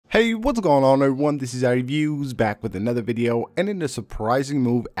Hey, what's going on everyone, this is iReviews back with another video, and in a surprising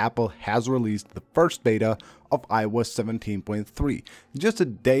move, Apple has released the first beta of iOS 17.3, just a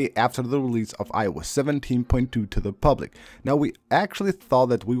day after the release of iOS 17.2 to the public. Now, we actually thought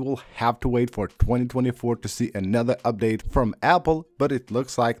that we will have to wait for 2024 to see another update from Apple, but it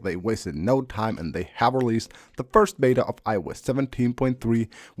looks like they wasted no time and they have released the first beta of iOS 17.3,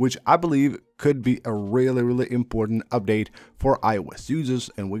 which I believe could be a really important update for iOS users,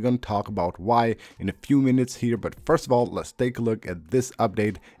 and we're going to talk about why in a few minutes here. But first of all, let's take a look at this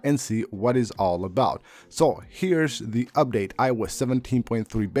update and see what it's all about. So here's the update, iOS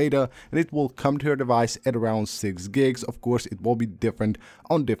 17.3 beta, and it will come to your device at around 6 gigs. Of course, it will be different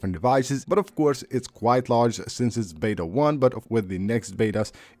on different devices, but of course it's quite large since it's beta 1, but with the next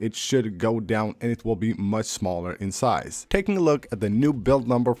betas it should go down and it will be much smaller in size. Taking a look at the new build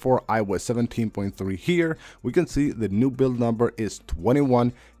number for iOS 17.3 here, we can see the new build number is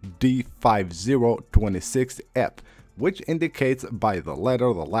 21D5026F, which indicates by the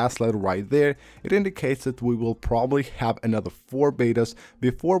last letter right there, it indicates that we will probably have another 4 betas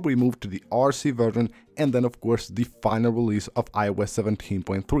before we move to the RC version, and then of course the final release of iOS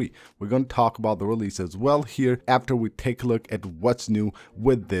 17.3. We're going to talk about the release as well here after we take a look at what's new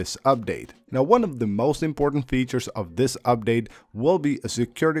with this update. Now, one of the most important features of this update will be a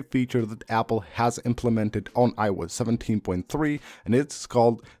security feature that Apple has implemented on iOS 17.3, and it's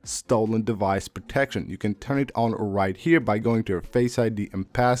called Stolen Device Protection. You can turn it on right here by going to your Face ID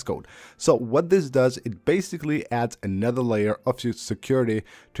and passcode. So what this does, it basically adds another layer of security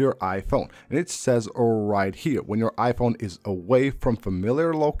to your iPhone, and it says right here, when your iPhone is away from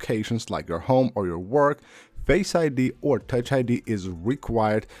familiar locations like your home or your work, Face ID or Touch ID is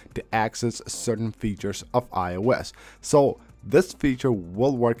required to access certain features of iOS. So this feature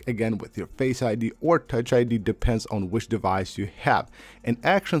will work again with your Face ID or Touch ID, depends on which device you have. And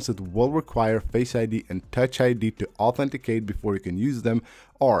actions that will require Face ID and Touch ID to authenticate before you can use them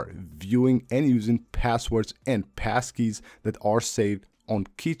are viewing and using passwords and passkeys that are saved on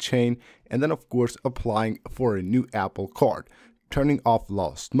keychain, and then of course applying for a new Apple Card, turning off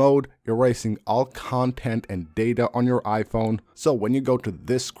lost mode, erasing all content and data on your iPhone. So when you go to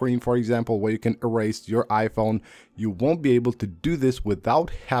this screen, for example, where you can erase your iPhone, you won't be able to do this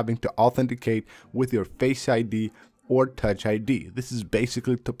without having to authenticate with your Face ID or Touch ID. This is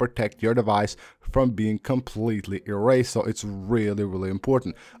basically to protect your device from being completely erased, so it's really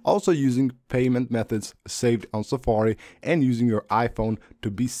important. Also, using payment methods saved on Safari and using your iPhone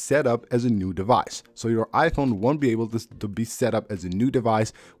to be set up as a new device. So your iPhone won't be able to be set up as a new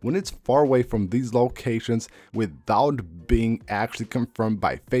device when it's far away from these locations without being actually confirmed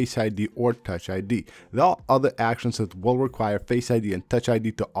by Face ID or Touch ID. There are other actions that will require Face ID and Touch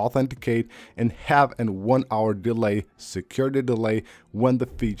ID to authenticate and have a 1-hour delay, security delay, when the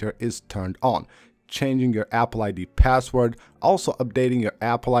feature is turned on. Changing your Apple ID password, also updating your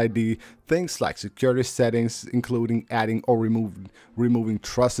Apple ID, things like security settings, including adding or removing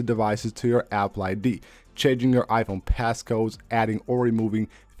trusted devices to your Apple ID, changing your iPhone passcodes, adding or removing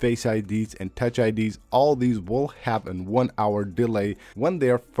Face IDs and Touch IDs. All these will have a 1-hour delay when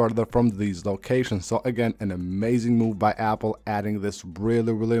they are further from these locations. So again, an amazing move by Apple, adding this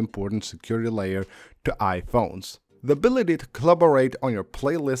really important security layer to iPhones. The ability to collaborate on your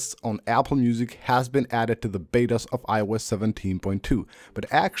playlists on Apple Music has been added to the betas of iOS 17.2,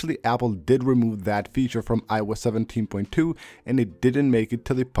 but actually Apple did remove that feature from iOS 17.2 and it didn't make it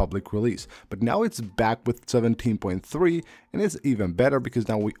to the public release. But now it's back with 17.3, and it's even better because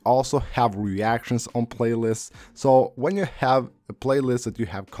now we also have reactions on playlists. So when you have a playlist that you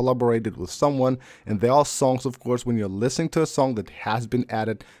have collaborated with someone, and they are songs, of course, when you're listening to a song that has been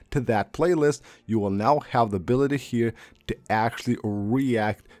added to that playlist, you will now have the ability here to actually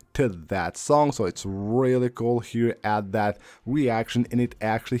react to that song. So it's really cool here, add that reaction, and it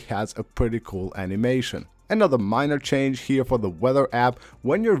actually has a pretty cool animation. Another minor change here for the weather app,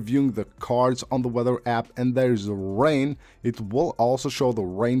 when you're viewing the cards on the weather app and there's rain, it will also show the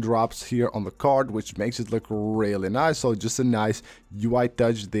raindrops here on the card, which makes it look really nice. So just a nice UI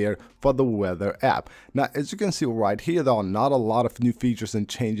touch there for the weather app. Now, as you can see right here, there are not a lot of new features and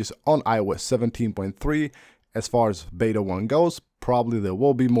changes on iOS 17.3 as far as beta 1 goes. Probably there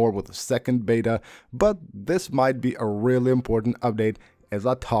will be more with the second beta, but this might be a really important update, as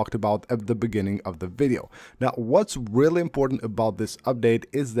I talked about at the beginning of the video. Now, what's really important about this update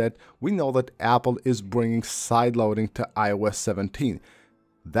is that we know that Apple is bringing sideloading to iOS 17.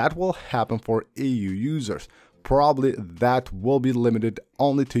 That will happen for EU users. Probably that will be limited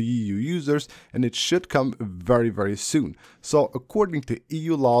only to EU users, and it should come very soon. So according to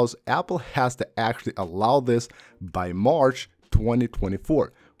EU laws, Apple has to actually allow this by March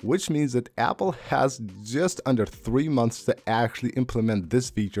 2024, which means that Apple has just under 3 months to actually implement this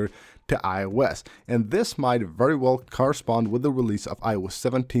feature to iOS, and this might very well correspond with the release of iOS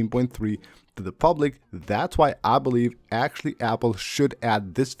 17.3 to the public. That's why I believe actually Apple should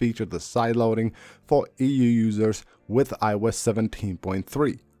add this feature, the side loading, for EU users with iOS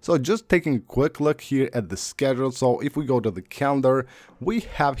 17.3. So just taking a quick look here at the schedule. So if we go to the calendar, we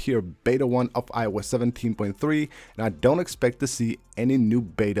have here beta 1 of iOS 17.3, and I don't expect to see any new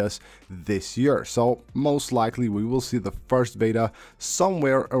betas this year. So most likely we will see the first beta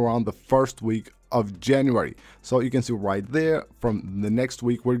somewhere around the first week of January. So you can see right there, from the next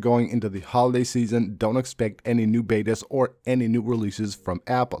week we're going into the holiday season. Don't expect any new betas or any new releases from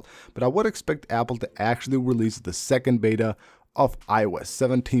Apple, but I would expect Apple to actually release the second beta of iOS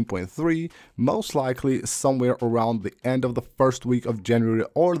 17.3, most likely somewhere around the end of the first week of January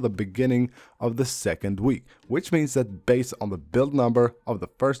or the beginning of the second week, which means that based on the build number of the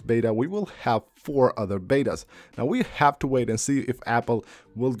first beta, we will have 4 other betas. Now we have to wait and see if Apple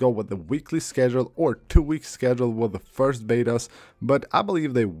will go with the weekly schedule or 2-week schedule with the first betas, but I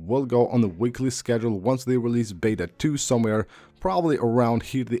believe they will go on the weekly schedule once they release beta 2 somewhere probably around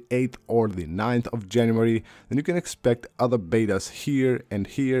here the 8th or the 9th of January. Then you can expect other betas here and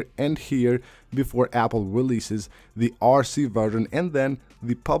here and here before Apple releases the RC version, and then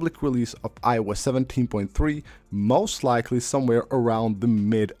the public release of iOS 17.3 most likely somewhere around the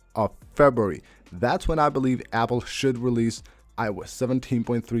mid of February. That's when I believe Apple should release iOS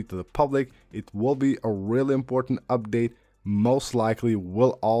 17.3 to the public. It will be a really important update. Most likely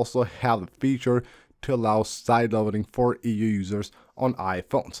will also have the feature to allow side loading for EU users on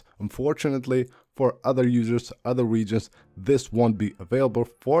iPhones. Unfortunately, for other users, other regions, this won't be available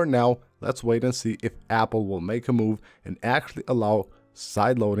for now. Let's wait and see if Apple will make a move and actually allow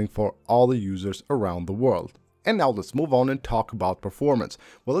side loading for all the users around the world. And now let's move on and talk about performance.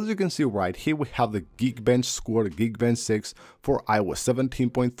 Well, as you can see right here, we have the Geekbench score, the Geekbench 6 for iOS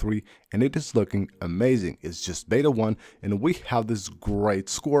 17.3, and it is looking amazing. It's just beta 1, and we have this great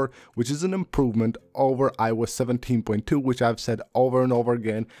score, which is an improvement over iOS 17.2, which I've said over and over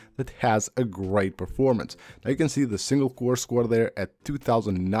again that has a great performance. Now you can see the single core score there at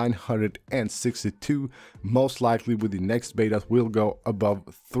 2,962. Most likely with the next beta we'll go above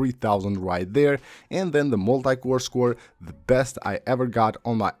 3,000 right there, and then the multi-core score, the best I ever got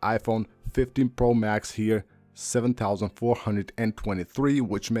on my iPhone 15 Pro Max here, 7,423,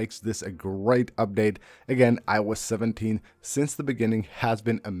 which makes this a great update. Again, iOS 17 since the beginning has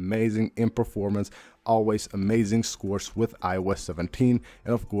been amazing in performance, always amazing scores with iOS 17,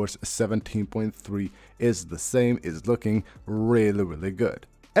 and of course 17.3 is the same, is looking really good.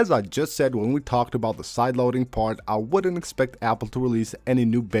 As I just said when we talked about the side loading part, I wouldn't expect Apple to release any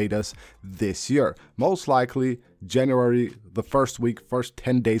new betas this year. Most likely January, the first week, first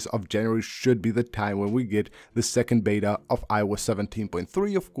 10 days of January should be the time when we get the second beta of iOS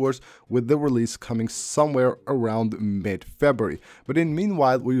 17.3, of course, with the release coming somewhere around mid-February. But in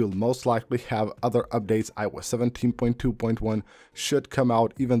meanwhile, we will most likely have other updates. iOS 17.2.1 should come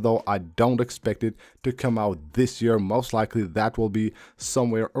out, even though I don't expect it to come out this year. Most likely that will be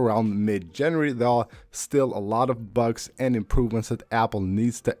somewhere around mid-January. There are still a lot of bugs and improvements that Apple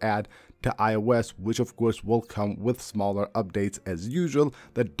needs to add to iOS, which of course will come with smaller updates as usual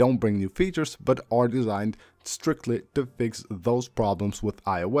that don't bring new features but are designed strictly to fix those problems with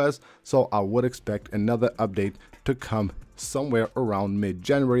iOS. So I would expect another update to come somewhere around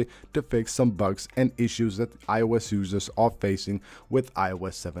mid-January to fix some bugs and issues that iOS users are facing with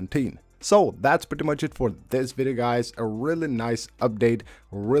iOS 17. So that's pretty much it for this video, guys. A really nice update,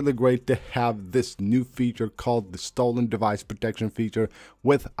 really great to have this new feature called the stolen device protection feature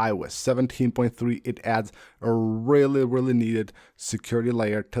with iOS 17.3. It adds a really needed security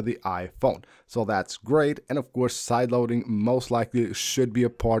layer to the iPhone, so that's great. And of course, side loading most likely should be a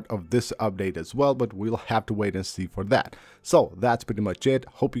part of this update as well, but we'll have to wait and see for that. So that's pretty much it.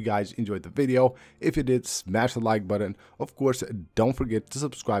 Hope you guys enjoyed the video. If you did, smash the like button. Of course, don't forget to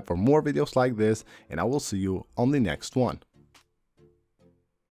subscribe for more videos like this, and I will see you on the next one.